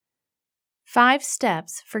5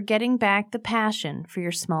 steps for getting back the passion for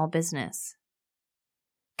your small business.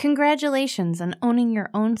 Congratulations on owning your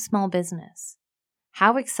own small business.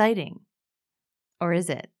 How exciting! Or is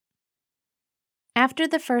it? After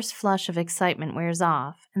the first flush of excitement wears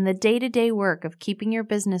off and the day-to-day work of keeping your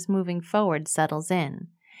business moving forward settles in,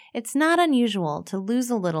 it's not unusual to lose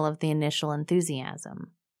a little of the initial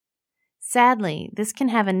enthusiasm. Sadly, this can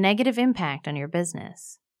have a negative impact on your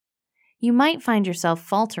business. You might find yourself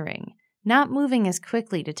faltering, not moving as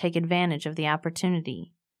quickly to take advantage of the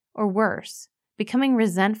opportunity, or worse, becoming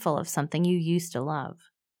resentful of something you used to love.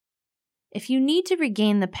 If you need to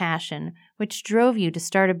regain the passion which drove you to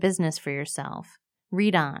start a business for yourself,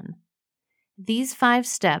 read on. These 5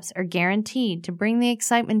 steps are guaranteed to bring the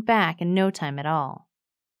excitement back in no time at all.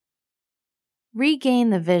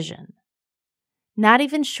 Regain the vision. Not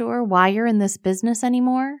even sure why you're in this business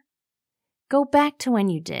anymore? Go back to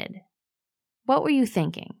when you did. What were you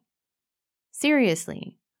thinking?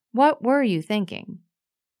 Seriously, what were you thinking?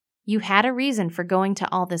 You had a reason for going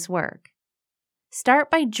to all this work.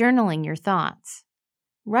 Start by journaling your thoughts.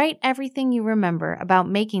 Write everything you remember about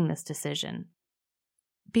making this decision.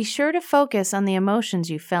 Be sure to focus on the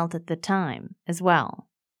emotions you felt at the time as well.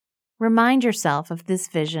 Remind yourself of this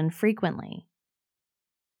vision frequently.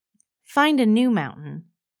 Find a new mountain.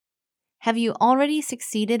 Have you already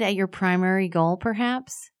succeeded at your primary goal,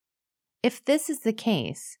 perhaps? If this is the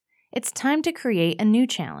case, it's time to create a new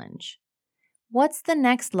challenge. What's the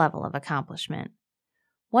next level of accomplishment?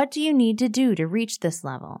 What do you need to do to reach this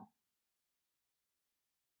level?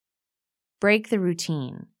 Break the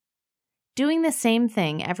routine. Doing the same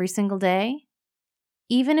thing every single day?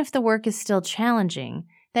 Even if the work is still challenging,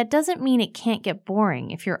 that doesn't mean it can't get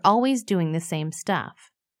boring if you're always doing the same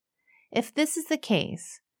stuff. If this is the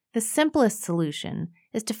case, the simplest solution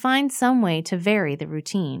is to find some way to vary the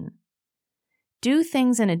routine. Do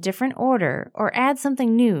things in a different order or add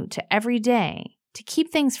something new to every day to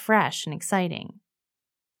keep things fresh and exciting.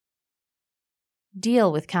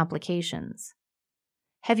 Deal with complications.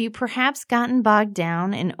 Have you perhaps gotten bogged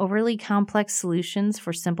down in overly complex solutions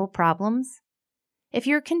for simple problems? If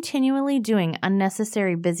you're continually doing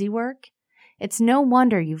unnecessary busy work, it's no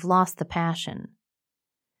wonder you've lost the passion.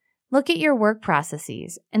 Look at your work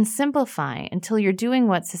processes and simplify until you're doing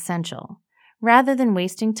what's essential, rather than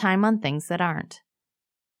wasting time on things that aren't.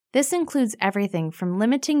 This includes everything from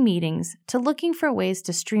limiting meetings to looking for ways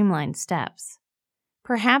to streamline steps,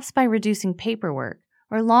 perhaps by reducing paperwork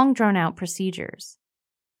or long drawn-out procedures.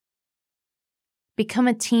 Become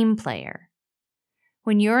a team player.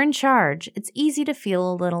 When you're in charge, it's easy to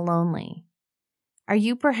feel a little lonely. Are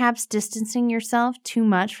you perhaps distancing yourself too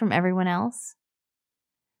much from everyone else?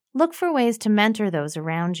 Look for ways to mentor those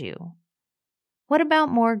around you. What about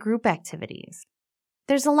more group activities?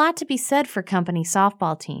 There's a lot to be said for company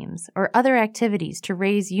softball teams or other activities to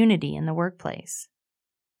raise unity in the workplace.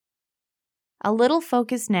 A little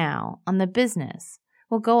focus now on the business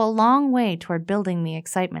will go a long way toward building the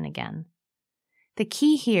excitement again. The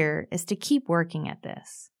key here is to keep working at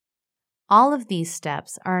this. All of these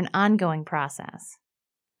steps are an ongoing process.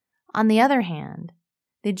 On the other hand,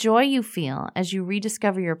 the joy you feel as you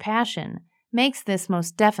rediscover your passion makes this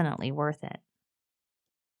most definitely worth it.